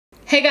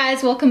Hey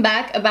guys, welcome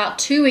back. About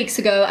 2 weeks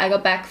ago, I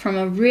got back from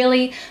a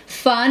really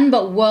fun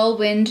but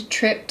whirlwind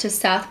trip to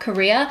South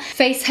Korea.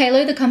 Face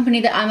Halo, the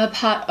company that I'm a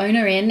part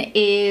owner in,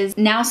 is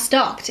now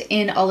stocked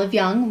in Olive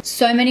Young.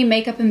 So many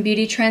makeup and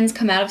beauty trends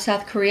come out of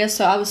South Korea,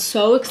 so I was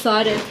so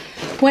excited.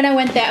 When I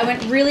went there, I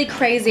went really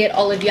crazy at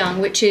Olive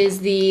Young, which is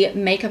the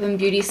makeup and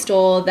beauty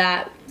store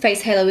that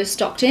Face Halo is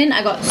stocked in.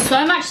 I got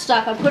so much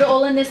stuff. I put it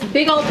all in this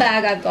big old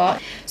bag I've got.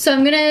 So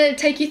I'm gonna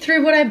take you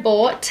through what I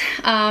bought,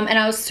 and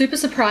I was super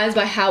surprised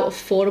by how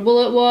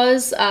affordable it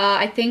was.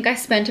 I think I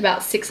spent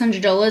about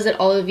 $600 at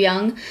Olive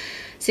Young,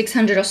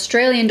 600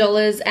 Australian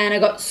dollars, and I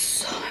got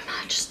so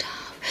much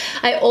stuff.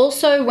 I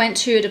also went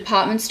to a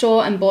department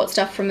store and bought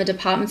stuff from a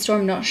department store.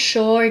 I'm not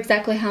sure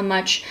exactly how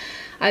much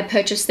I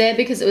purchased there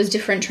because it was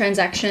different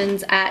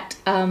transactions at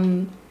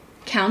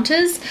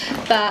counters,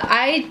 but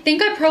I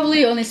think I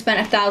probably only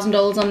spent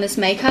 $1,000 on this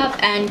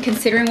makeup, and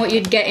considering what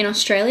you'd get in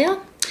Australia,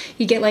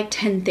 you get like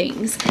 10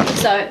 things.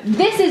 So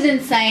this is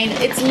insane.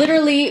 It's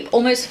literally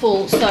almost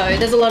full, so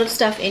there's a lot of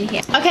stuff in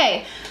here.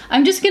 Okay,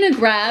 I'm just gonna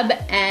grab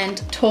and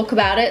talk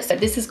about it. So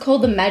this is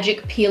called the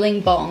Magic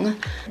Peeling Bong.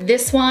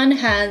 This one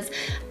has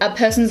a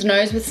person's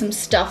nose with some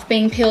stuff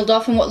being peeled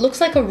off and what looks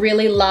like a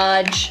really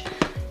large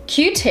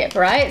Q-tip,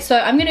 right? So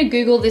I'm gonna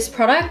Google this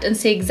product and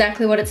see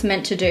exactly what it's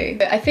meant to do.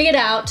 I figured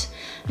out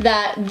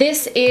that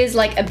this is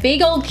like a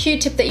big old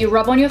Q-tip that you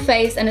rub on your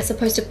face and it's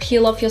supposed to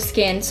peel off your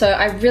skin. So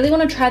I really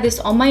want to try this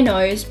on my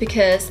nose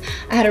because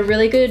I had a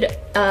really good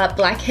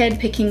blackhead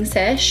picking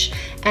sesh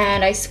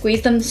and I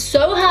squeezed them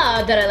so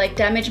hard that I like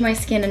damaged my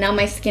skin, and now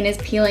my skin is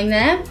peeling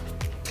there.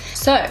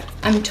 So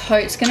I'm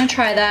totes gonna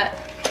try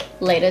that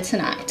later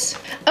tonight.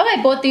 Oh,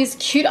 I bought these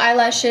cute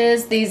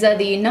eyelashes. These are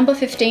the number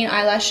 15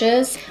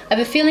 eyelashes. I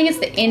have a feeling it's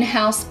the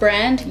in-house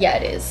brand. Yeah,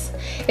 it is.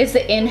 It's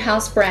the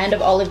in-house brand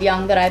of Olive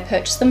Young that I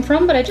purchased them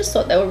from, but I just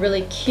thought they were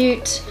really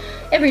cute,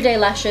 everyday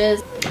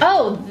lashes.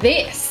 Oh,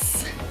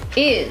 this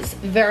is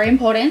very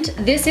important.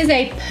 This is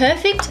a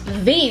perfect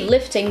V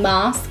lifting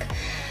mask.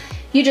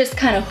 You just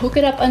kind of hook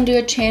it up under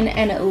your chin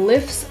and it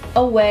lifts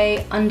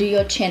away under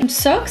your chin. I'm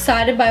so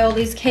excited by all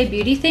these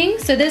K-beauty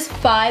things. So there's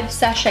 5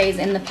 sachets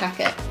in the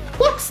packet.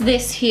 What's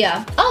this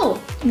here?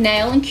 Oh,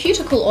 nail and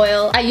cuticle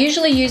oil. I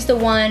usually use the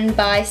one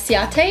by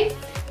Ciate,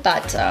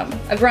 but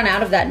I've run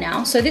out of that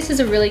now. So this is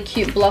a really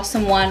cute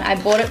blossom one.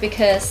 I bought it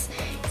because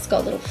it's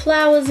got little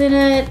flowers in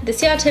it. The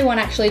Ciate one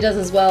actually does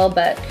as well,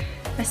 but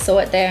I saw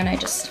it there and I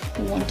just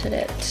wanted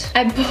it.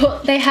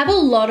 They have a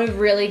lot of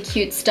really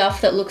cute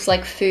stuff that looks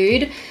like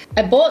food.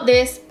 I bought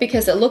this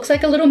because it looks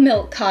like a little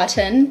milk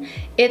carton.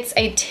 It's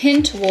a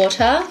tint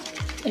water.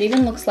 It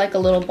even looks like a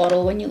little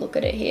bottle when you look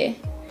at it here.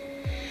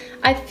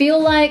 I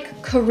feel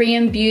like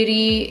Korean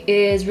beauty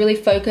is really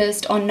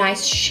focused on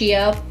nice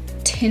sheer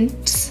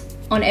tints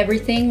on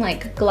everything,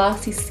 like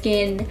glassy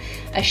skin,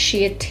 a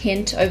sheer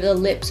tint over the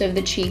lips, over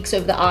the cheeks,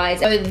 over the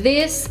eyes. So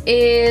this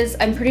is,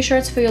 I'm pretty sure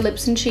it's for your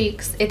lips and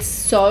cheeks. It's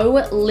so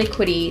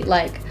liquidy,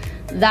 like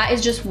that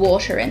is just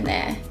water in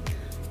there.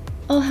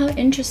 Oh, how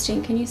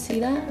interesting, can you see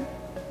that?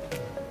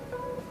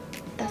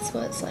 That's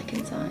what it's like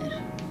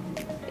inside.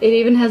 It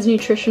even has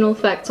nutritional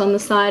facts on the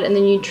side and the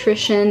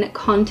nutrition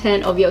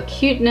content of your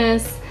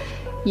cuteness,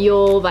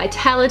 your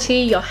vitality,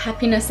 your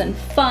happiness and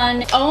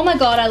fun. Oh my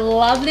god, I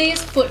love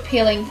these foot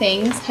peeling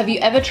things. Have you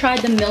ever tried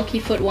the Milky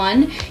Foot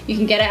one? You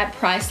can get it at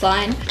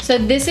Priceline. So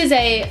this is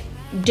a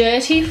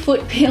dirty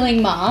foot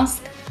peeling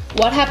mask.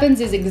 What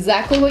happens is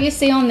exactly what you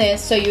see on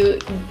this. So you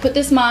put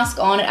this mask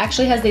on. It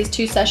actually has these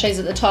 2 sachets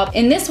at the top.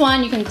 In this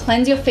one, you can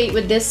cleanse your feet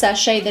with this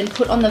sachet, then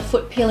put on the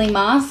foot peeling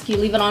mask. You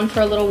leave it on for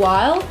a little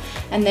while,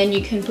 and then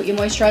you can put your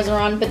moisturizer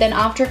on. But then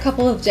after a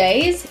couple of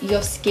days,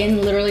 your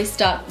skin literally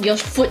your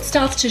foot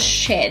starts to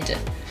shed.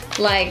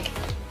 Like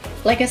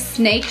a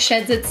snake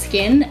sheds its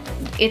skin.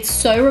 It's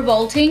so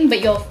revolting,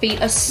 but your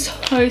feet are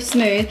so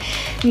smooth.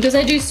 And because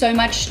I do so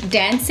much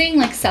dancing,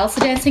 like salsa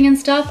dancing and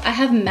stuff, I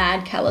have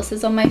mad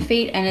calluses on my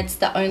feet, and it's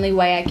the only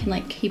way I can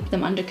like keep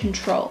them under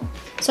control.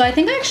 So I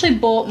think I actually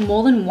bought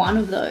more than one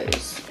of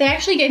those. They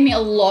actually gave me a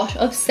lot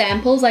of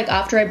samples. Like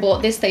after I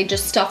bought this, they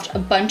just stuffed a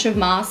bunch of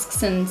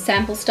masks and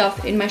sample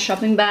stuff in my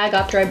shopping bag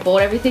after I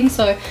bought everything.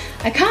 So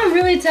I can't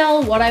really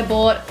tell what I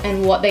bought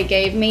and what they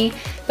gave me,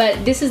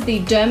 but this is the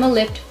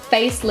Dermalift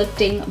Face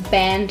Lifting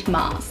Band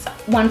Mask.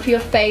 One for your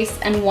face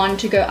and one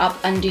to go up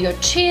under your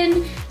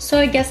chin. So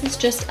I guess it's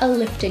just a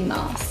lifting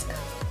mask.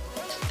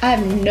 I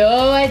have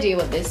no idea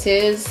what this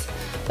is,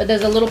 but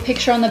there's a little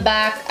picture on the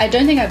back. I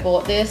don't think I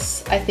bought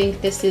this. I think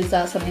this is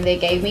something they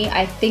gave me.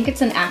 I think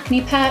it's an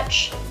acne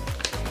patch,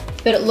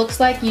 but it looks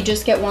like you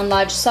just get one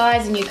large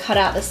size and you cut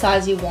out the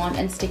size you want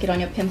and stick it on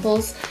your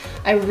pimples.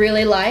 I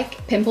really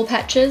like pimple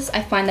patches.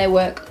 I find they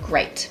work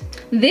great.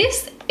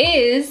 This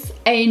is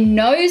a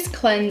nose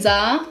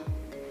cleanser.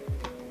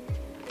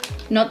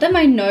 Not that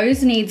my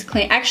nose needs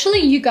clean. Actually,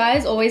 you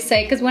guys always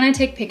say, because when I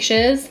take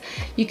pictures,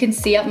 you can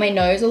see up my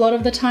nose a lot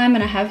of the time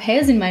and I have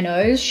hairs in my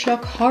nose,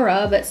 shock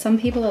horror, but some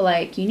people are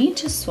like, you need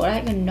to sort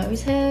out your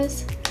nose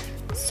hairs.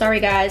 Sorry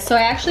guys. So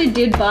I actually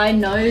did buy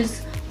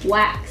nose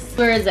wax.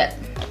 Where is it?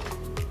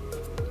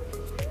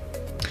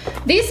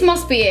 This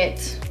must be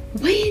it.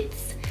 Wait.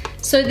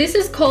 So this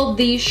is called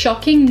the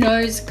Shocking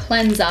Nose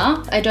Cleanser.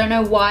 I don't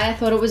know why I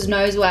thought it was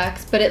nose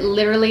wax, but it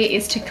literally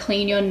is to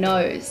clean your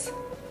nose.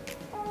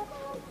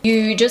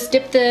 You just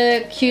dip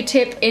the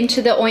Q-tip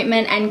into the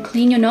ointment and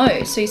clean your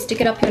nose. So you stick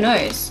it up your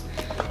nose.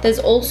 There's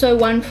also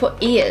one for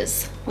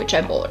ears, which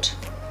I bought.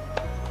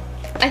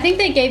 I think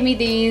they gave me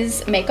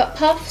these makeup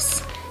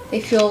puffs. They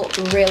feel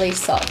really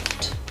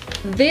soft.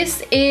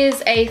 This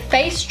is a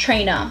face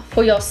trainer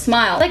for your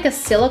smile, like a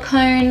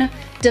silicone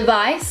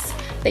device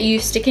that you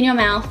stick in your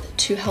mouth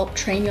to help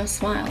train your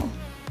smile.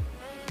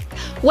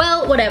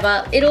 Well,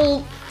 whatever,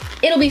 it'll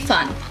be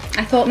fun.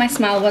 I thought my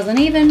smile wasn't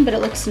even, but it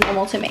looks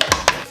normal to me.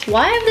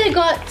 Why have they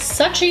got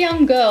such a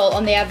young girl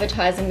on the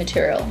advertising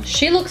material?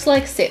 She looks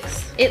like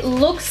 6. It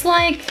looks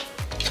like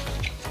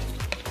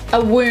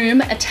a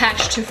womb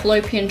attached to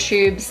fallopian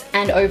tubes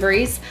and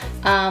ovaries.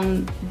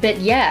 But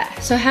yeah,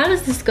 so how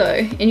does this go?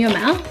 In your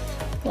mouth?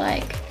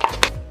 Like,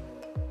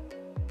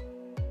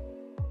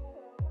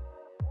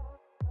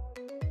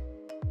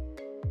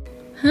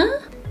 huh?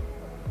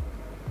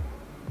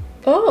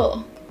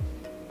 Oh.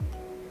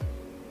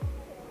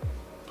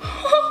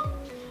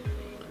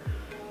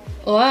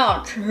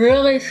 Wow, it's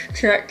really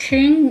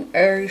stretching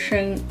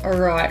everything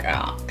right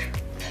out.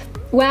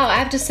 Wow, I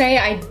have to say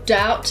I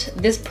doubt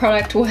this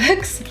product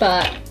works,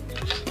 but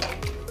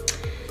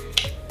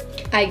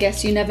I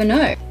guess you never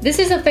know. This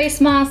is a face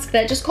mask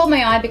that just caught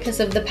my eye because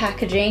of the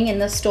packaging in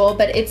the store,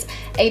 but it's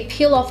a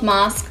peel-off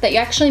mask that you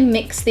actually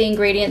mix the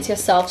ingredients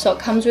yourself. So it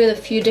comes with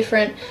a few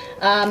different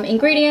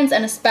ingredients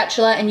and a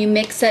spatula, and you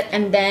mix it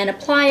and then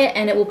apply it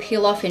and it will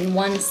peel off in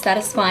one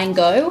satisfying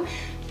go.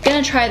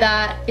 Gonna try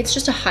that. It's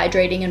just a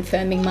hydrating and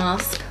firming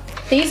mask.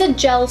 These are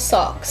gel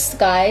socks,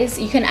 guys.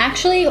 You can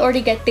actually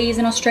already get these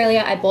in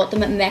Australia. I bought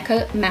them at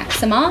Mecca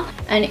Maxima,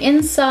 and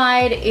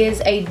inside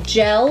is a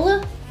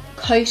gel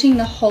coating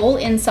the whole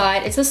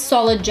inside. It's a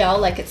solid gel,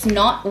 like it's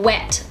not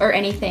wet or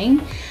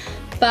anything,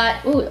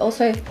 but ooh, it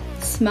also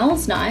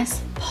smells nice.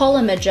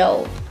 Polymer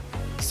gel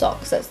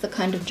socks, that's the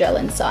kind of gel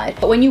inside.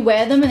 But when you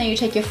wear them and then you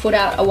take your foot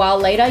out a while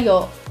later,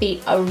 your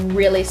feet are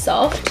really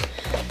soft.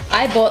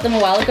 I bought them a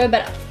while ago,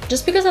 but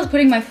just because I was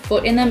putting my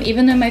foot in them,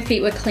 even though my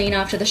feet were clean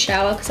after the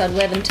shower because I'd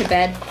wear them to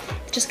bed,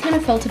 it just kind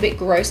of felt a bit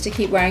gross to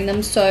keep wearing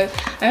them. So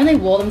I only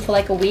wore them for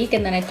like a week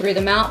and then I threw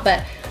them out,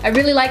 but I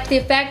really liked the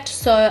effect,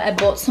 so I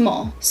bought some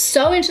more.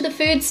 So into the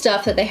food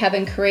stuff that they have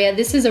in Korea.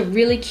 This is a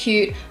really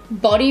cute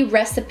body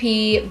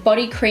recipe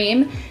body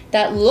cream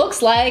that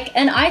looks like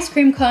an ice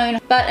cream cone,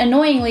 but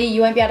annoyingly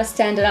you won't be able to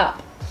stand it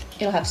up.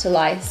 It'll have to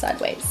lie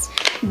sideways.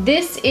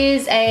 This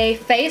is a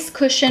face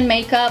cushion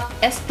makeup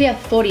SPF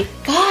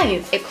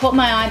 45. It caught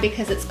my eye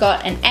because it's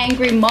got an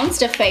angry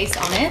monster face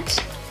on it.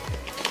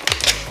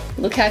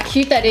 Look how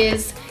cute that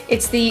is.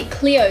 It's the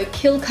Clio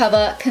Kill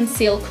Cover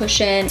Conceal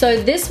Cushion.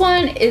 So this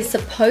one is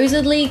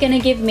supposedly gonna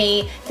give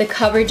me the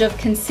coverage of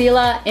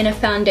concealer in a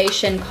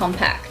foundation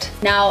compact.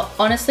 Now,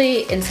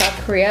 honestly, in South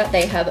Korea,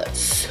 they have a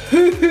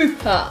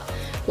super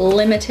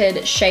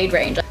limited shade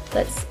range.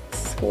 Let's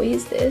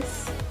squeeze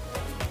this.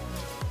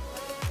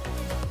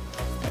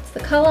 The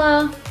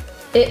color,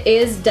 it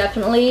is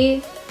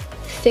definitely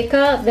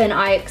thicker than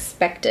I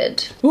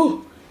expected.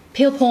 Ooh,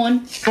 peel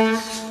porn.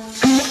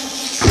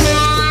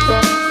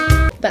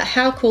 But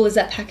how cool is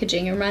that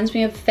packaging? It reminds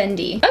me of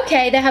Fendi.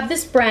 Okay, they have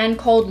this brand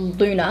called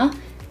Luna,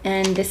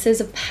 and this is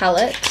a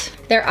palette.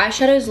 Their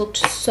eyeshadows looked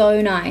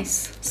so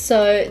nice.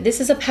 So this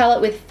is a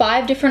palette with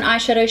 5 different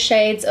eyeshadow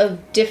shades of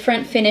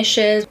different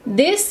finishes.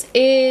 This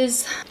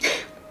is,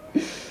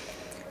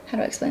 how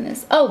do I explain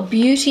this? Oh,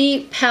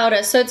 beauty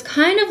powder. So it's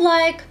kind of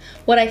like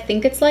what I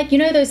think it's like. You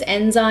know those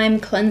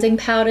enzyme cleansing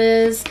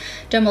powders?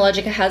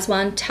 Dermalogica has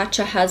one,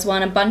 Tatcha has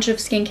one, a bunch of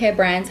skincare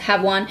brands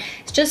have one.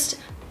 It's just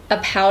a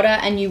powder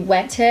and you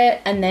wet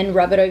it and then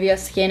rub it over your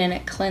skin and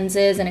it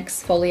cleanses and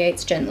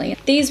exfoliates gently.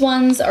 These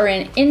ones are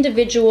in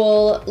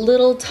individual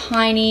little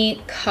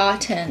tiny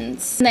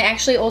cartons. And they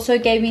actually also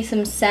gave me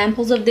some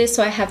samples of this,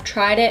 so I have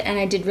tried it and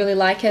I did really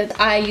like it.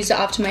 I used it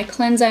after my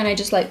cleanser and I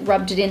just like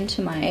rubbed it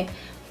into my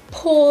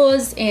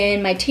pores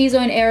in my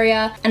T-zone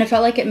area, and I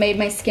felt like it made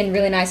my skin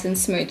really nice and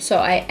smooth. So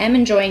I am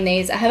enjoying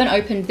these. I haven't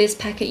opened this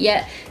packet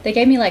yet. They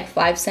gave me like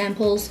 5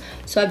 samples,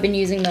 so I've been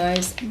using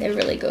those. They're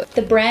really good.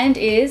 The brand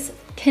is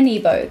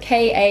Kanebo,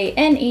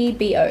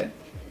 K-A-N-E-B-O.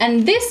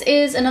 And this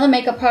is another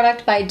makeup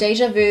product by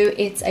Deja Vu.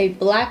 It's a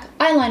black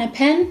eyeliner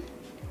pen.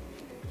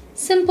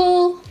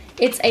 Simple.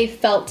 It's a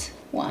felt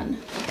one.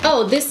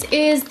 Oh, this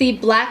is the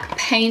black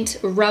paint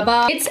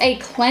rubber. It's a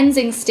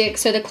cleansing stick,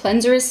 so the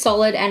cleanser is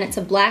solid and it's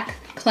a black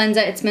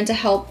cleanser. It's meant to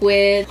help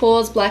with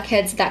pores,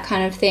 blackheads, that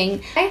kind of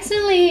thing. I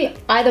accidentally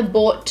either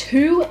bought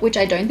 2, which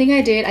I don't think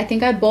I did. I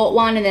think I bought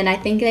one and then I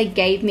think they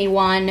gave me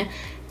one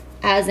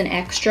as an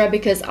extra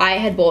because I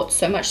had bought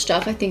so much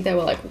stuff. I think they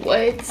were like,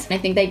 what? I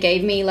think they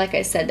gave me, like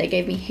I said, they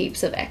gave me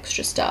heaps of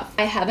extra stuff.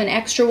 I have an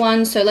extra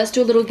one, so let's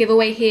do a little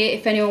giveaway here.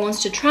 If anyone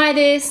wants to try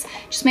this,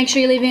 just make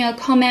sure you're leaving a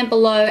comment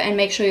below and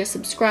make sure you're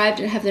subscribed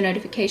and have the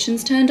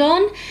notifications turned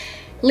on.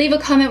 leave a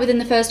comment within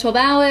the first 12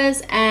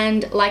 hours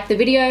and like the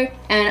video,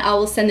 and I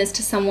will send this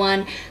to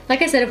someone.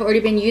 Like I said, I've already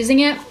been using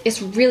it.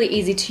 It's really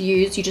easy to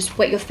use. You just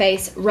wet your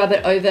face, rub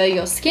it over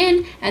your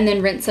skin, and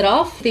then rinse it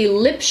off. The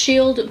Lip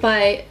Shield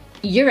by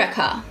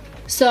Eureka.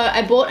 So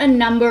I bought a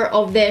number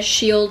of their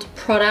shield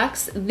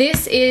products.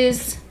 This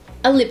is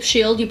a lip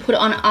shield. You put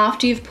it on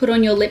after you've put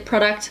on your lip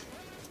product,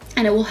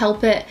 and it will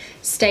help it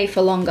stay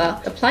for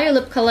longer. Apply your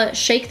lip color,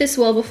 shake this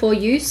well before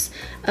use,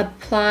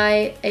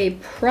 apply a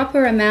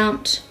proper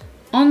amount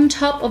on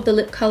top of the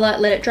lip color,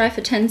 let it dry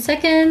for 10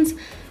 seconds,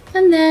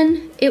 and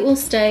then it will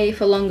stay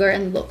for longer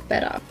and look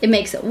better. It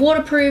makes it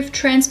waterproof,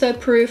 transfer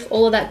proof,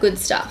 all of that good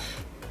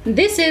stuff.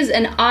 This is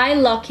an eye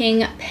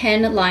locking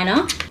pen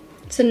liner.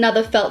 It's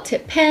another felt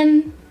tip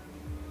pen.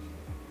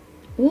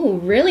 Ooh,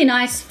 really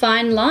nice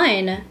fine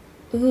line.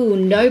 Ooh,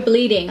 no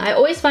bleeding. I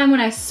always find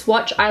when I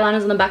swatch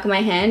eyeliners on the back of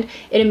my hand,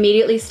 it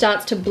immediately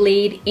starts to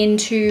bleed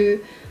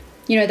into,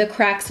 you know, the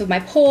cracks of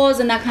my pores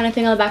and that kind of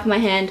thing on the back of my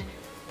hand.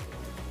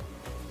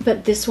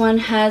 But this one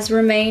has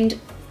remained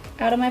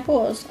out of my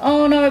pores.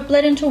 Oh no, it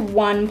bled into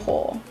one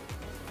pore.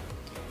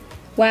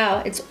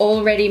 Wow, it's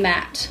already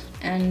matte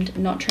and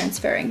not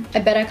transferring. I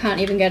bet I can't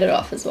even get it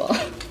off as well.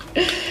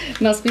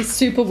 Must be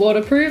super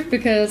waterproof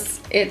because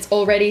it's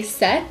already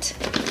set.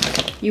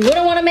 You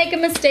wouldn't want to make a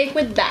mistake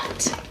with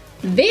that.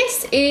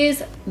 This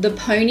is the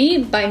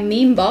Pony by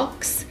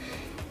Memebox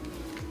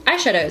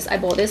eyeshadows. I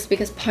bought this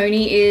because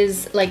Pony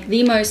is like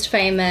the most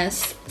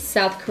famous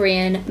South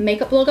Korean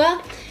makeup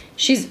blogger.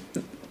 She's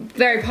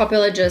very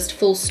popular, just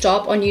full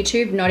stop, on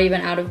YouTube, not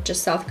even out of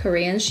just South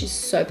Koreans. She's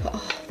so,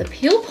 oh, the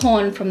peel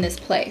porn from this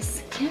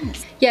place,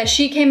 yes. Yeah,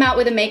 she came out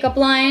with a makeup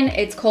line.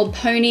 It's called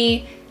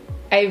Pony.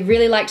 I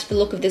really liked the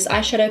look of this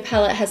eyeshadow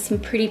palette. It has some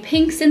pretty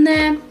pinks in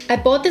there. I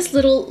bought this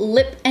little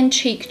lip and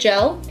cheek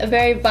gel, a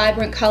very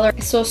vibrant color. I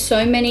saw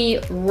so many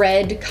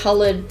red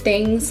colored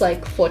things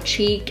like for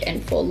cheek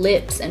and for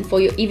lips and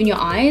for even your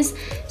eyes.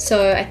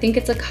 So I think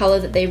it's a color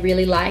that they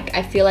really like.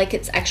 I feel like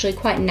it's actually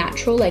quite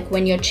natural, like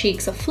when your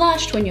cheeks are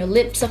flushed, when your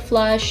lips are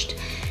flushed,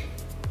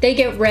 they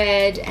get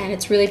red and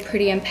it's really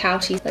pretty and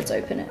pouty. Let's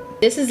open it.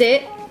 This is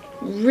it.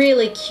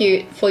 Really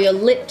cute for your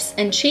lips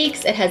and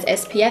cheeks. It has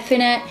SPF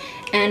in it,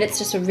 and it's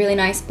just a really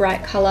nice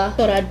bright color.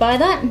 Thought I'd buy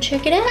that and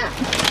check it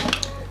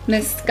out.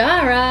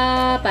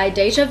 Mascara by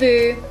Deja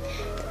Vu.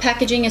 The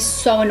packaging is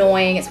so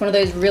annoying. It's one of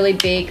those really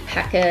big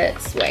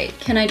packets. Wait,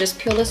 can I just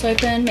peel this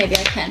open? Maybe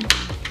I can.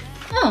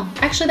 Oh,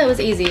 actually that was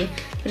easy,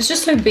 but it's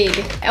just so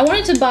big. I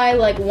wanted to buy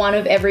like one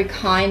of every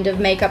kind of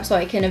makeup so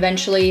I can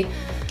eventually,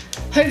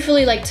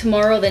 hopefully like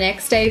tomorrow or the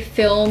next day,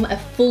 film a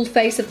full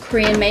face of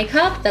Korean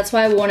makeup. That's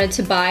why I wanted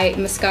to buy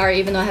mascara.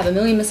 Even though I have a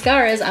million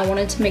mascaras, I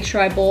wanted to make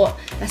sure I bought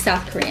a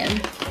South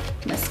Korean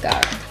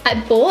mascara.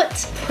 I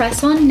bought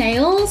press-on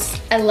nails.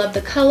 I love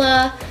the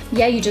color.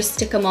 Yeah, you just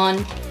stick them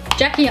on.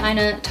 Jackie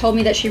Aina told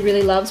me that she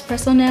really loves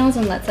press-on nails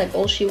and that's like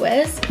all she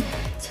wears.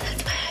 So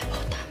that's why I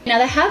bought them. Now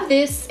they have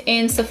this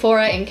in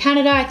Sephora in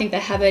Canada. I think they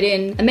have it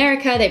in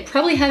America. They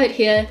probably have it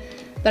here,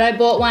 but I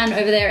bought one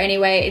over there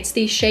anyway. It's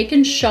the Shake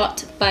and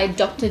Shot by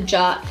Dr.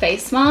 Jart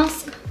face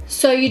mask.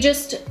 So you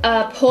just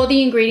pour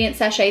the ingredient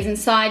sachets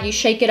inside, you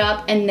shake it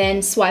up and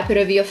then swipe it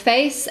over your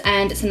face,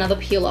 and it's another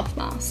peel off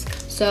mask.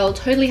 So I'll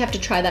totally have to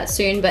try that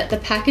soon, but the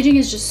packaging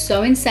is just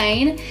so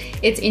insane.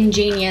 It's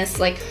ingenious,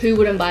 like who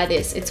wouldn't buy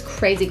this? It's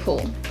crazy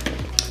cool.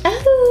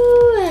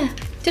 Oh,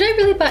 did I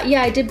really buy?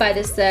 Yeah, I did buy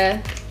this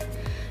there.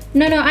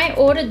 No, I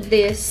ordered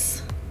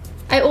this.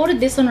 I ordered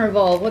this on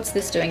Revolve. What's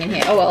this doing in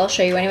here? Oh well, I'll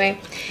show you anyway.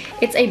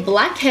 It's a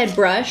blackhead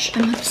brush.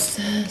 I'm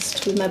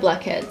obsessed with my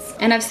blackheads.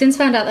 And I've since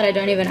found out that I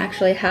don't even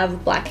actually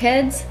have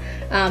blackheads.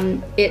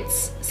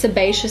 It's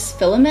sebaceous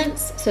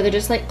filaments, so they're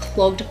just like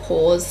clogged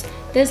pores.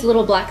 There's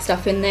little black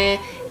stuff in there.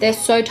 They're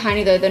so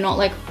tiny though, they're not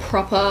like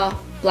proper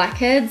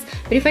blackheads,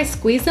 but if I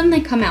squeeze them,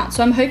 they come out.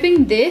 So I'm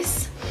hoping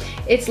this,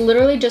 it's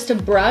literally just a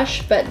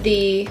brush, but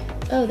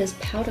oh, there's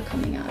powder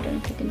coming out. I don't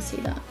know if you can see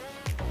that.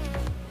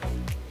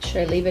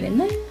 Should I leave it in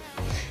there?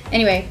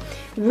 Anyway,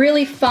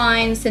 really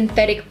fine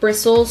synthetic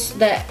bristles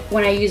that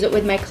when I use it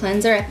with my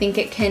cleanser, I think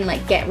it can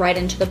like get right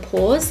into the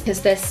pores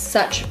because they're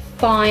such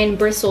fine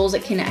bristles.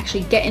 It can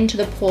actually get into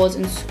the pores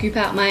and scoop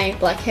out my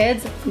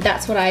blackheads.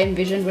 That's what I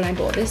envisioned when I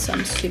bought this, so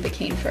I'm super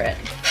keen for it.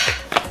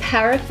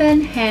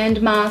 Paraffin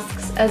hand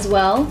masks as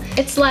well.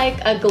 It's like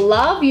a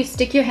glove. You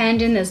stick your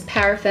hand in, there's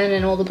paraffin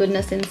and all the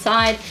goodness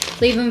inside.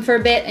 Leave them for a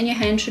bit and your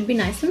hand should be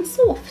nice and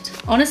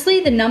soft. Honestly,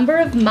 the number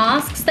of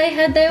masks they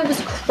had there was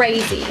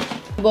crazy.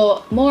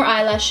 Bought more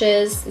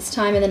eyelashes, this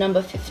time in the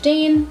number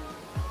 15.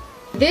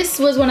 This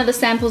was one of the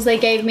samples they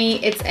gave me.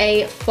 It's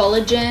a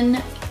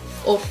Folagen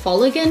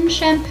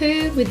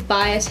shampoo with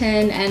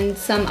biotin and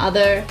some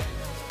other,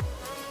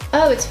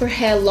 oh, it's for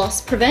hair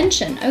loss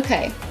prevention,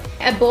 okay.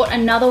 I bought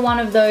another one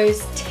of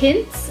those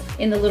tints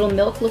in the little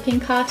milk looking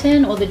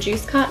carton or the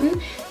juice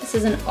carton. This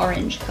is an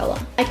orange color.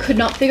 I could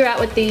not figure out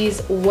what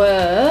these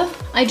were.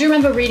 I do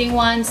remember reading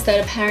once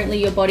that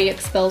apparently your body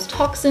expels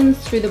toxins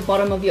through the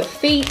bottom of your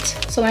feet.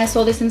 So when I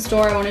saw this in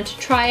store, I wanted to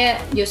try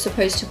it. You're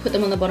supposed to put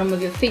them on the bottom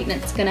of your feet and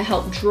it's gonna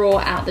help draw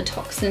out the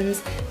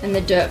toxins and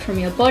the dirt from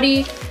your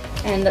body.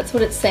 And that's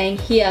what it's saying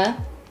here.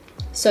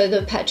 So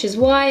the patch is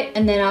white,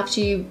 and then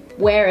after you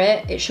wear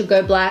it, it should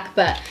go black.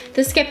 But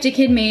the skeptic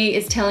in me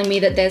is telling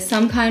me that there's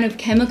some kind of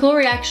chemical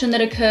reaction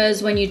that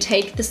occurs when you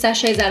take the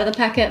sachets out of the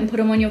packet and put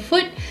them on your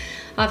foot.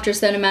 After a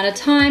certain amount of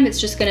time, it's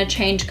just gonna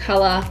change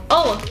color.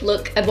 Oh,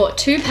 look, I bought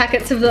 2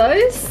 packets of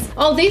those.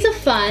 Oh, these are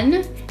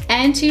fun.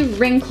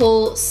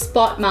 Anti-wrinkle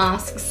spot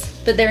masks,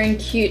 but they're in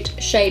cute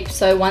shapes.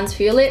 So one's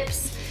for your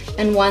lips,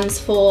 and one's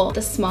for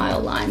the smile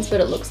lines, but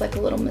it looks like a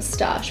little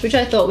mustache, which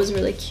I thought was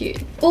really cute.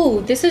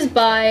 Oh, this is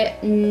by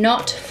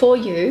Not For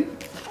You.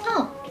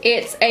 Oh,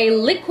 it's a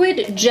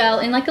liquid gel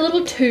in like a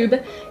little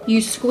tube.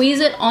 You squeeze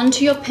it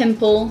onto your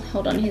pimple.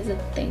 Hold on, here's the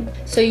thing.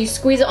 So you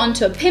squeeze it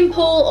onto a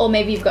pimple, or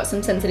maybe you've got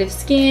some sensitive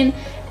skin,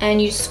 and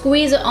you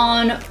squeeze it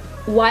on,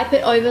 wipe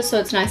it over so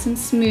it's nice and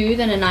smooth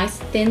and a nice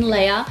thin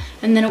layer,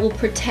 and then it will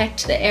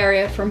protect the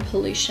area from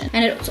pollution.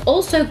 And it's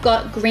also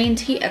got green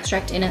tea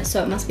extract in it,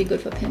 so it must be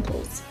good for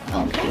pimples.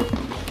 Okay.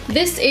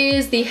 This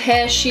is the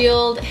Hair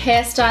Shield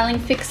Hair Styling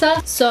Fixer.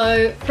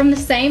 So from the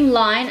same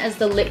line as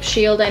the Lip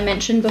Shield I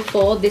mentioned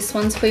before, this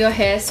one's for your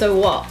hair. So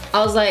what?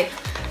 I was like,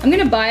 I'm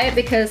gonna buy it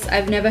because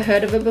I've never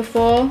heard of it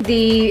before.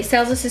 The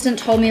sales assistant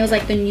told me it was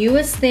like the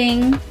newest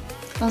thing.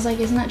 I was like,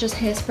 isn't that just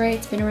hairspray?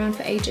 It's been around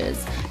for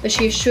ages. But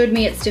she assured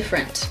me it's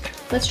different.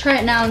 Let's try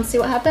it now and see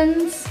what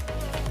happens.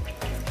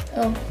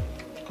 Oh.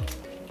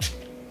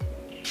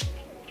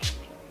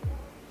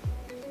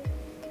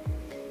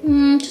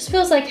 Just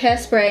feels like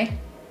hairspray.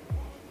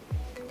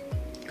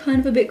 Kind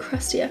of a bit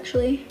crusty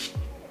actually.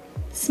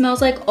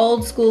 Smells like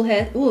old school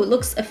hair. Ooh, it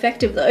looks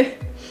effective though.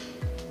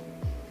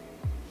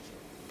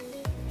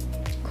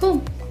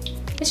 Cool.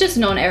 It's just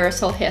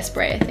non-aerosol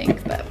hairspray, I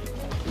think, but.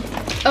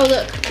 Oh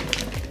look.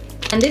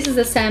 And this is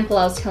a sample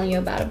I was telling you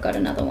about. I've got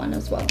another one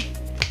as well.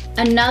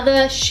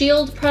 Another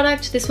shield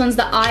product. This one's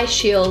the eye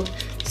shield.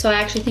 So I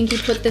actually think you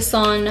put this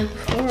on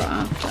before or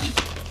after.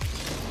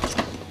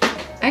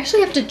 I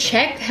actually have to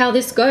check how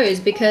this goes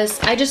because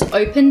I just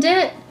opened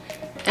it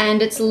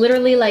and it's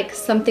literally like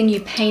something you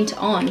paint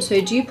on.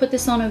 So do you put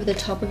this on over the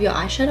top of your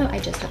eyeshadow? I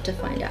just have to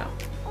find out.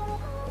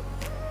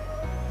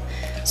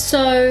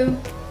 So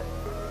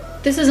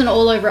this is an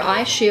all over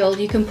eye shield.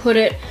 You can put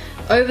it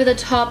over the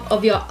top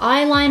of your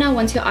eyeliner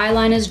once your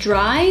eyeliner's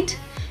dried.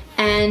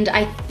 And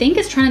I think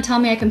it's trying to tell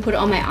me I can put it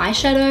on my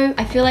eyeshadow.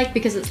 I feel like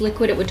because it's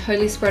liquid, it would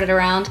totally spread it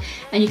around.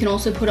 And you can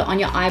also put it on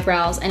your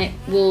eyebrows and it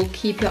will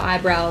keep your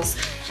eyebrows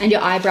and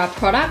your eyebrow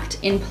product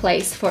in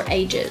place for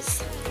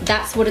ages.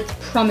 That's what it's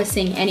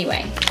promising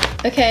anyway.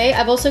 Okay,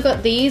 I've also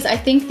got these. I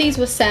think these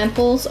were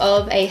samples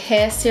of a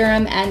hair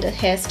serum and a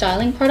hair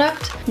styling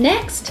product.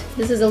 Next,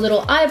 this is a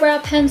little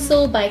eyebrow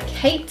pencil by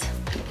Kate.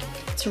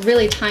 It's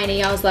really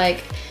tiny. I was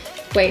like,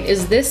 wait,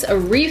 is this a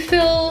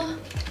refill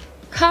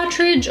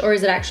cartridge or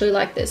is it actually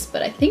like this?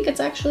 But I think it's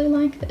actually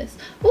like this.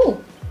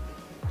 Ooh,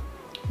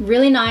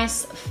 really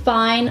nice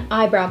fine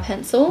eyebrow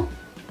pencil.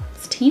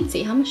 It's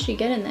teensy. How much do you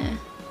get in there?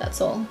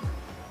 That's all.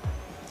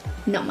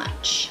 Not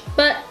much.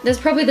 But there's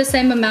probably the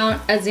same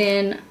amount as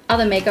in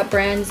other makeup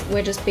brands.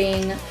 We're just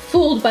being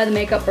fooled by the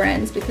makeup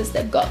brands because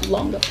they've got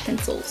longer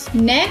pencils.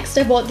 Next,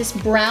 I bought this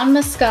brown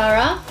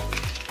mascara.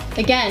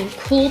 Again,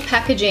 cool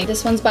packaging.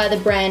 This one's by the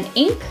brand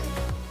Ink.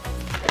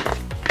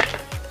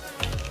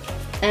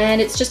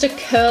 And it's just a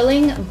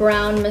curling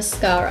brown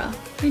mascara.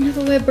 I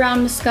never wear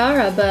brown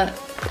mascara, but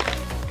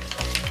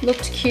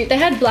looked cute. They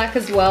had black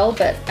as well,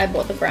 but I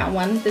bought the brown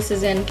one. This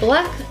is in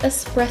Black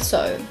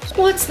Espresso.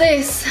 What's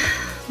this?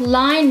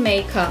 Line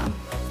Maker.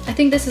 I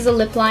think this is a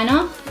lip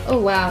liner. Oh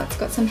wow, it's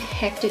got some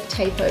hectic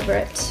tape over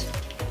it.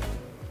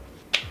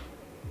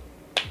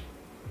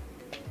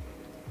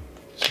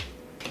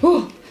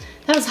 Ooh,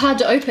 that was hard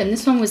to open.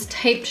 This one was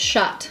taped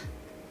shut.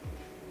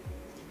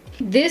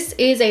 This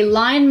is a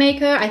line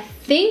maker. I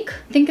think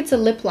it's a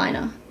lip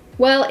liner.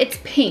 Well, it's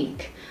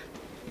pink.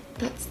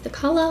 That's the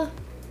color.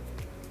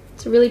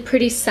 It's a really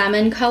pretty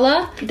salmon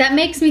color. That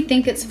makes me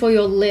think it's for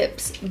your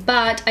lips,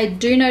 but I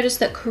do notice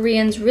that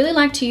Koreans really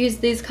like to use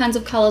these kinds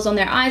of colors on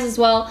their eyes as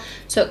well,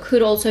 so it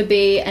could also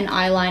be an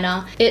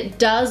eyeliner. It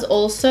does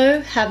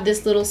also have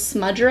this little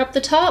smudger up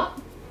the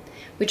top,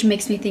 which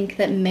makes me think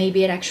that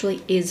maybe it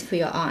actually is for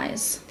your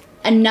eyes.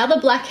 Another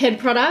blackhead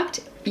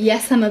product.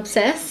 Yes, I'm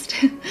obsessed.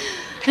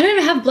 I don't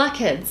even have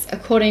blackheads,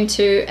 according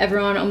to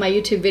everyone on my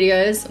YouTube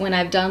videos when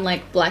I've done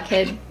like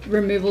blackhead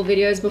removal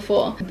videos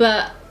before.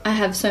 But I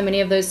have so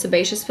many of those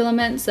sebaceous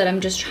filaments that I'm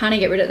just trying to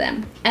get rid of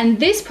them. And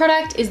this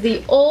product is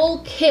the All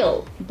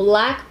Kill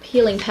Black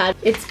Peeling Pad.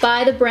 It's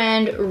by the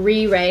brand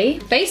Re-Ray.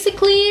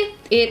 Basically,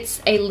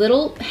 it's a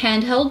little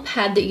handheld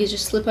pad that you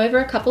just slip over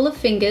a couple of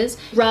fingers,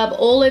 rub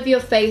all over your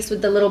face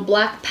with the little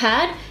black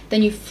pad,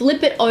 Then you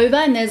flip it over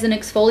and there's an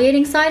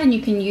exfoliating side, and you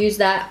can use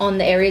that on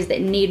the areas that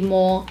need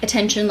more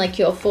attention, like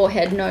your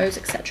forehead, nose,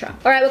 etc.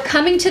 All right, we're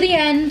coming to the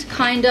end,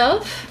 kind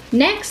of.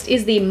 Next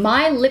is the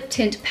My Lip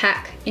Tint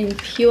Pack in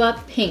Pure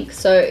Pink.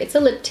 So it's a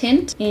lip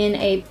tint in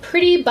a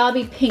pretty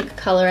Barbie pink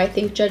color, I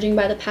think, judging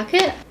by the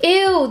packet.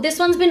 Ew, this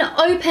one's been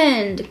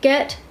opened.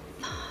 Get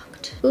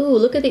fucked. Ooh,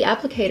 look at the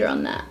applicator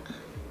on that.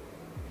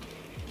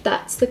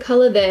 That's the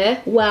color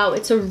there. Wow,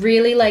 it's a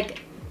really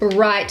like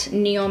bright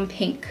neon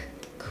pink.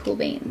 Cool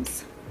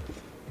beans.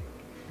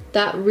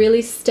 That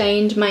really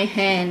stained my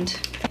hand.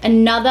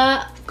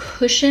 Another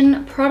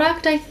cushion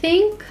product, I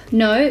think.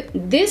 No,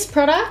 this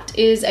product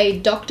is a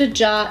Dr.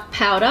 Jart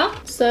powder.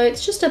 So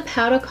it's just a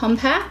powder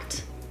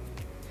compact.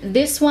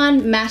 This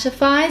one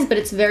mattifies, but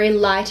it's very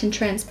light and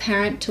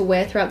transparent to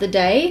wear throughout the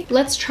day.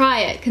 Let's try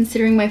it,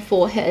 considering my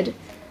forehead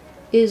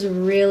is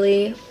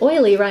really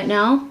oily right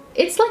now.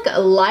 It's like a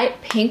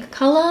light pink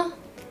color,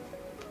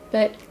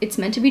 but it's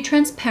meant to be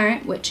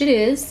transparent, which it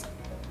is.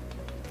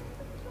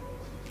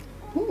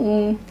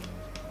 Ooh.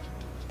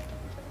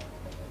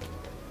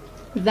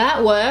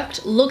 That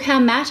worked. Look how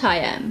matte I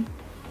am.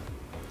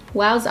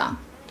 Wowza.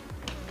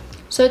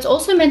 So it's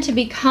also meant to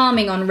be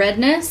calming on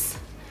redness,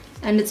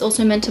 and it's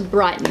also meant to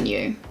brighten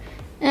you.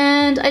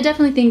 And I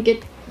definitely think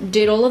it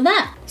did all of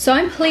that. So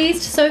I'm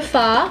pleased so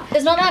far.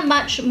 There's not that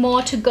much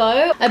more to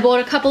go. I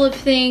bought a couple of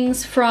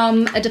things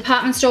from a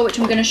department store, which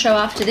I'm gonna show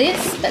after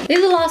this. But these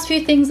are the last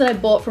few things that I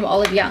bought from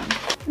Olive Young.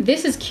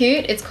 This is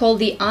cute. It's called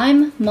the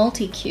I'm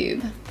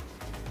Multi-Cube.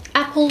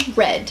 Apple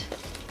Red.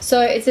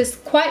 So it's this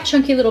quite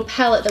chunky little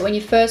palette that when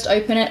you first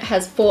open it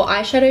has 4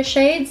 eyeshadow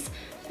shades,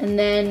 and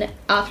then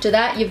after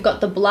that you've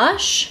got the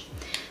blush.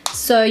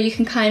 So you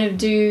can kind of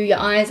do your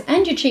eyes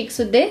and your cheeks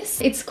with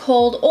this. It's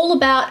called All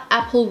About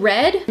Apple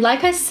Red.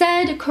 Like I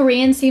said,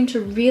 Koreans seem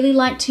to really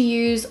like to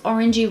use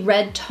orangey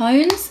red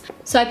tones.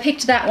 So I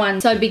picked that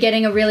one. So I'd be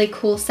getting a really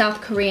cool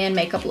South Korean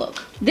makeup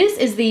look. This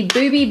is the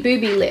Booby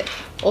Booby Lip,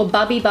 or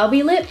Bubby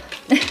Bubby Lip.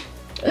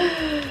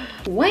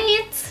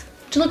 Wait,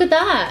 would you look at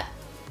that?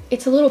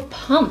 It's a little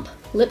pump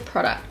lip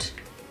product.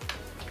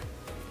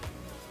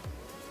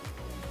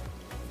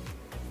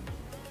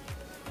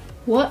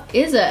 What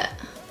is it?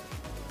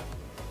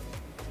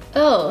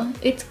 Oh,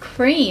 it's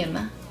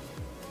cream.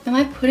 Am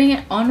I putting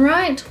it on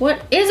right?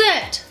 What is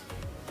it?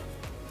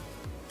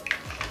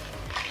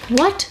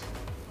 What?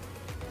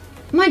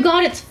 Oh my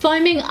god, it's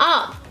foaming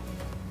up.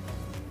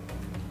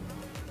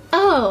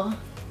 Oh.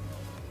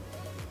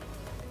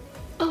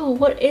 Oh,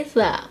 what is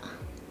that?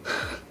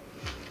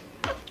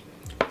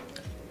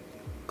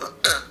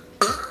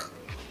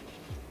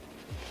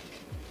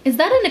 Is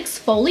that an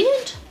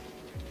exfoliant?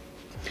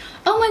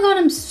 Oh my god,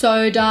 I'm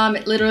so dumb.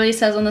 It literally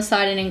says on the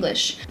side in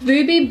English.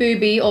 Booby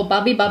Booby or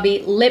Bubby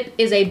Bubby Lip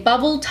is a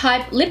bubble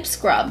type lip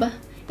scrub.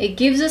 It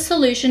gives a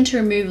solution to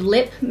remove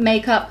lip,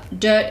 makeup,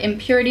 dirt,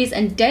 impurities,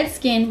 and dead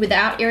skin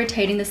without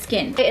irritating the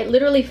skin. It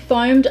literally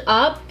foamed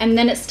up and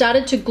then it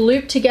started to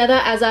gloop together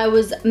as I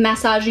was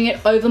massaging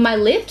it over my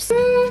lips.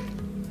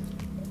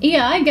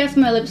 Yeah, I guess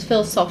my lips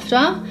feel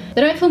softer.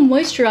 They don't feel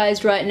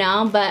moisturized right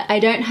now, but I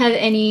don't have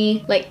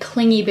any like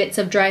clingy bits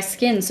of dry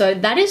skin. So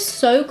that is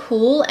so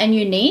cool and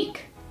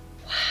unique.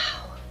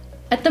 Wow.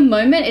 At the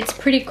moment, it's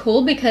pretty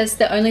cool because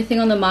the only thing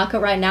on the market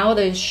right now are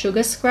those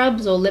sugar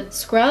scrubs or lip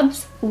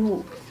scrubs.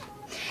 Ooh.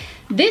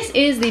 This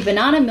is the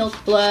Banana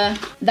Milk Blur.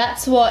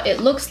 That's what it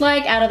looks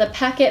like out of the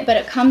packet, but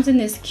it comes in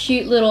this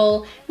cute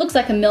little, looks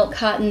like a milk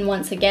carton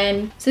once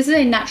again. So this is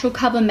a natural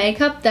cover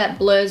makeup that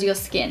blurs your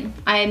skin.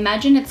 I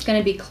imagine it's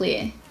gonna be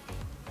clear.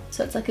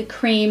 So it's like a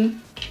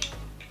cream.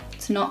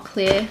 It's not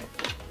clear.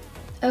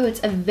 Oh,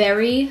 it's a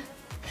very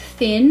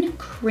thin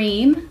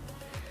cream.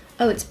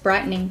 Oh, it's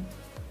brightening.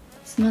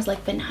 It smells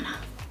like banana.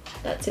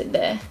 That's it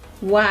there.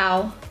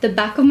 Wow, the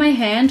back of my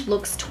hand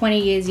looks 20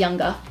 years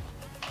younger.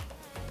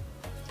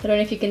 I don't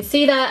know if you can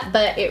see that,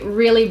 but it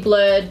really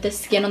blurred the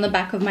skin on the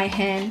back of my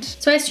hand.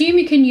 So I assume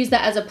you can use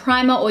that as a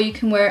primer or you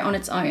can wear it on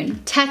its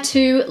own.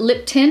 Tattoo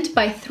Lip Tint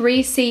by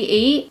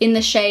 3CE in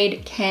the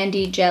shade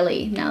Candy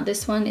Jelly. Now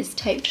this one is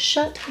taped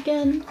shut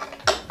again.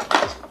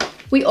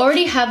 We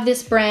already have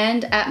this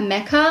brand at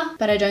Mecca,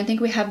 but I don't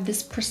think we have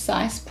this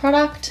precise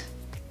product.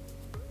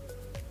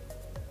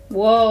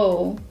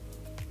 Whoa.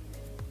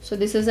 So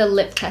this is a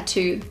lip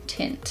tattoo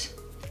tint.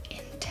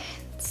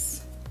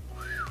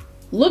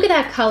 Look at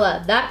that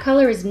color. That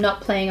color is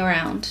not playing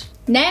around.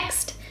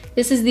 Next,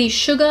 this is the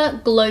Sugar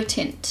Glow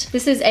Tint.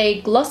 This is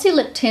a glossy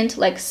lip tint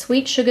like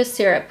sweet sugar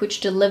syrup, which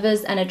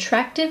delivers an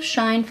attractive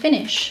shine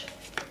finish.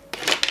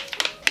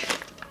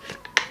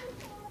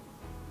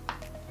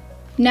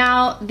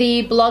 Now,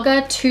 the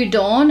blogger To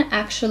Dawn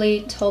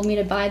actually told me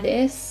to buy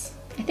this.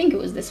 I think it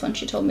was this one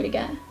she told me to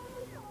get.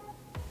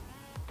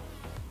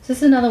 So this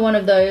is another one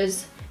of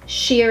those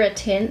sheer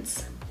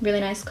tints. Really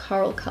nice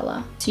coral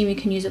color. So you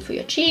can use it for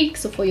your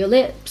cheeks or for your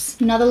lips.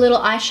 Another little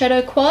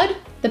eyeshadow quad.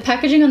 The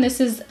packaging on this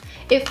is,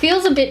 it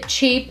feels a bit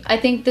cheap. I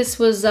think this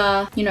was,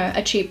 you know,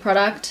 a cheap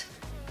product,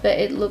 but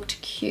it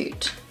looked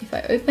cute. If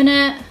I open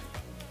it,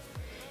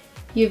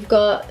 You've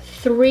got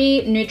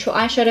 3 neutral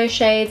eyeshadow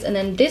shades, and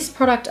then this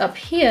product up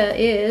here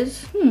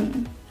is,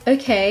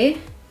 okay.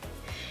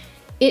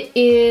 It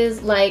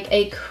is like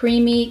a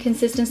creamy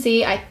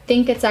consistency. I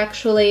think it's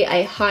actually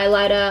a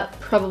highlighter,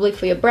 probably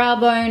for your brow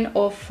bone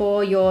or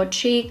for your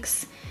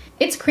cheeks.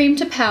 It's cream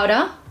to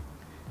powder.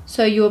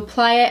 So you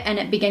apply it and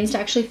it begins to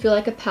actually feel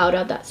like a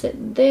powder. That's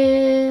it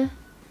there.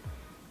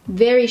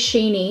 Very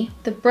sheeny.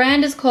 The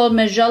brand is called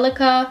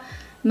Majolica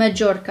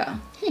Majorca.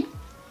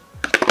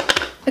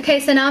 Okay,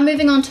 so now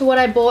moving on to what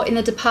I bought in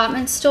the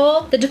department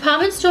store. The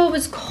department store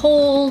was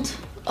called,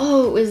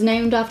 oh, it was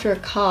named after a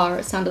car.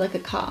 It sounded like a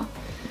car.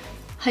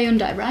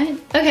 Hyundai, right?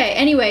 Okay,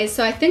 anyway,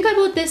 so I think I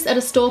bought this at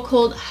a store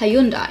called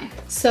Hyundai.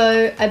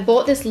 So I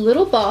bought this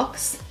little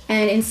box,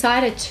 and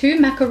inside are 2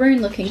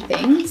 macaroon looking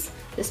things.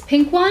 This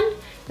pink one,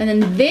 and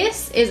then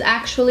this is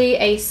actually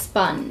a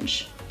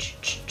sponge.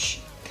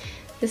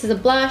 This is a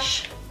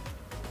blush.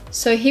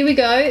 So here we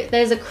go.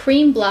 There's a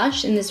cream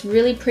blush in this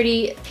really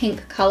pretty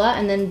pink color,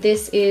 and then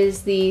this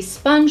is the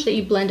sponge that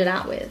you blend it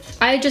out with.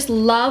 I just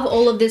love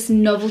all of this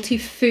novelty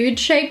food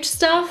shaped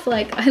stuff.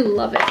 Like, I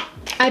love it.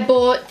 I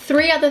bought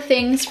 3 other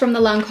things from the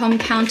Lancome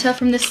counter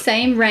from the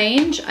same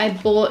range. I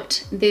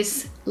bought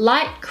this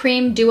light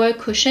cream duo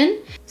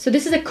cushion. So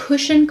this is a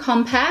cushion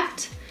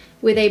compact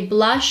with a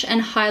blush and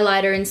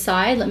highlighter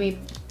inside. Let me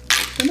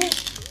open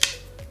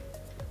it.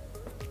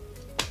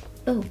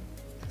 Oh.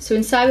 So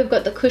inside we've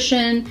got the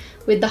cushion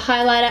with the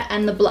highlighter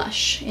and the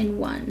blush in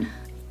one.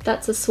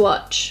 That's a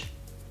swatch.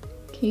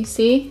 Can you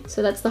see?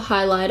 So that's the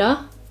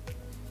highlighter.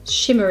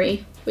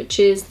 Shimmery, which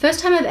is the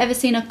first time I've ever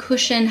seen a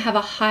cushion have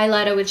a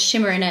highlighter with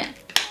shimmer in it.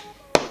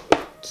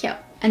 Cute.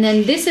 And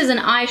then this is an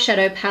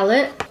eyeshadow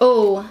palette.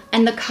 Oh,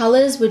 and the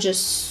colors were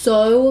just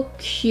so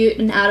cute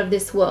and out of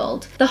this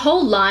world. The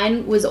whole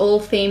line was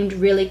all themed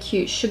really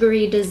cute.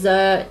 Sugary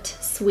dessert,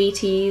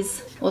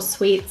 sweeties, or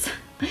sweets.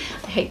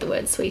 I hate the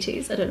word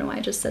sweeties. I don't know why I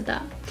just said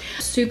that.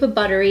 Super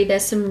buttery.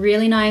 There's some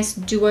really nice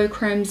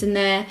duochromes in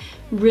there.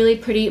 Really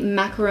pretty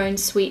macaron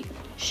sweet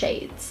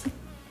shades.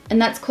 And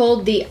that's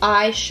called the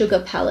Eye Sugar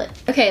palette.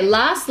 Okay,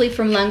 lastly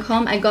from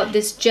Lancome, I got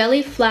this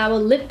Jelly Flower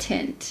lip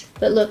tint.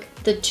 But look,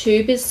 the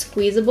tube is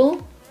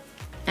squeezable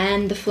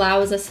and the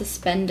flowers are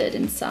suspended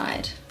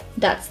inside.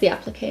 That's the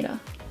applicator.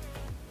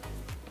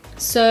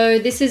 So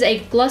this is a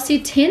glossy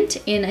tint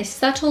in a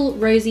subtle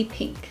rosy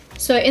pink.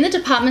 So in the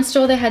department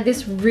store, they had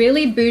this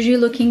really bougie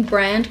looking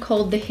brand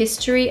called The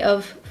History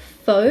of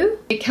Faux.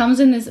 It comes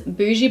in this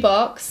bougie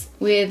box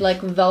with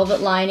like velvet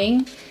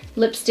lining,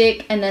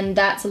 lipstick, and then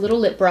that's a little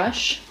lip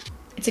brush.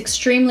 It's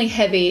extremely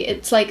heavy.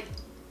 It's like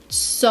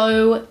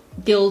so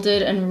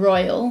gilded and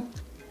royal.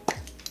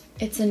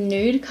 It's a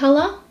nude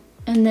color,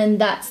 and then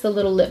that's the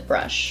little lip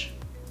brush.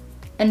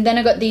 And then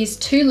I got these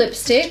 2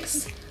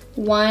 lipsticks,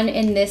 one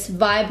in this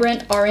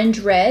vibrant orange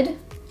red,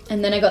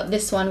 and then I got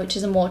this one, which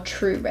is a more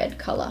true red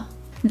color.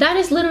 That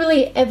is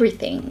literally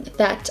everything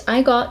that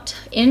I got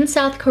in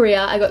South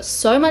Korea. I got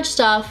so much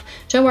stuff.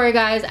 Don't worry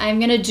guys,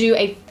 I'm gonna do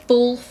a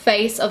full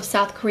face of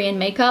South Korean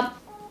makeup.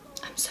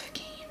 I'm so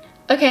keen.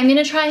 Okay, I'm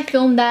gonna try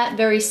film that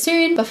very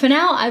soon, but for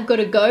now I've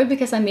gotta go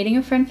because I'm meeting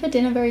a friend for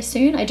dinner very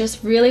soon. I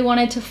just really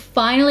wanted to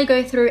finally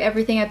go through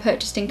everything I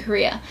purchased in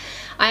Korea.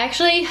 I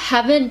actually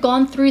haven't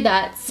gone through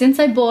that since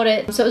I bought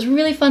it, so it was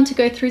really fun to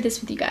go through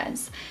this with you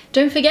guys.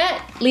 Don't forget,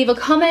 leave a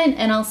comment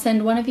and I'll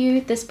send one of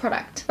you this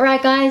product.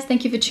 Alright guys,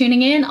 thank you for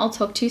tuning in. I'll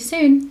talk to you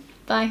soon.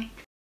 Bye.